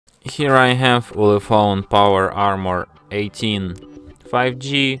Here I have ULEFONE Power Armor 18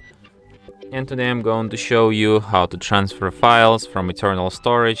 5G, and today I'm going to show you how to transfer files from internal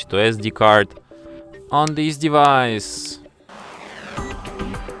storage to SD card on this device.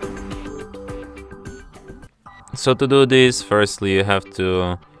 So to do this, firstly you have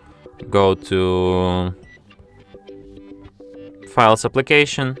to go to Files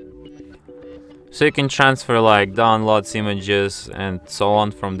application, so you can transfer like downloads, images and so on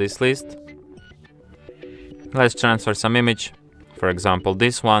from this list. Let's transfer some image, for example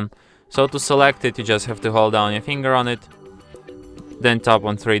this one. So to select it, you just have to hold down your finger on it, then tap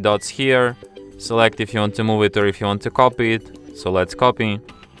on three dots here, select if you want to move it or if you want to copy it. So let's copy,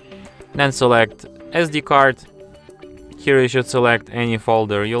 then select SD card. Here you should select any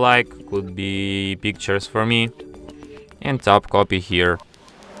folder you like, could be pictures for me, and tap copy here.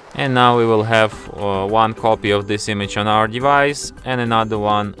 And now we will have one copy of this image on our device and another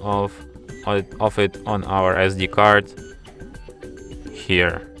one of it on our SD card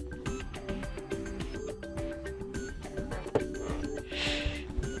here.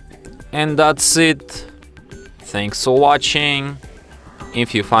 And that's it. Thanks for watching.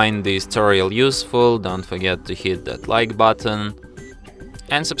 If you find this tutorial useful, don't forget to hit that like button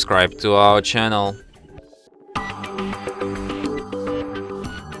and subscribe to our channel.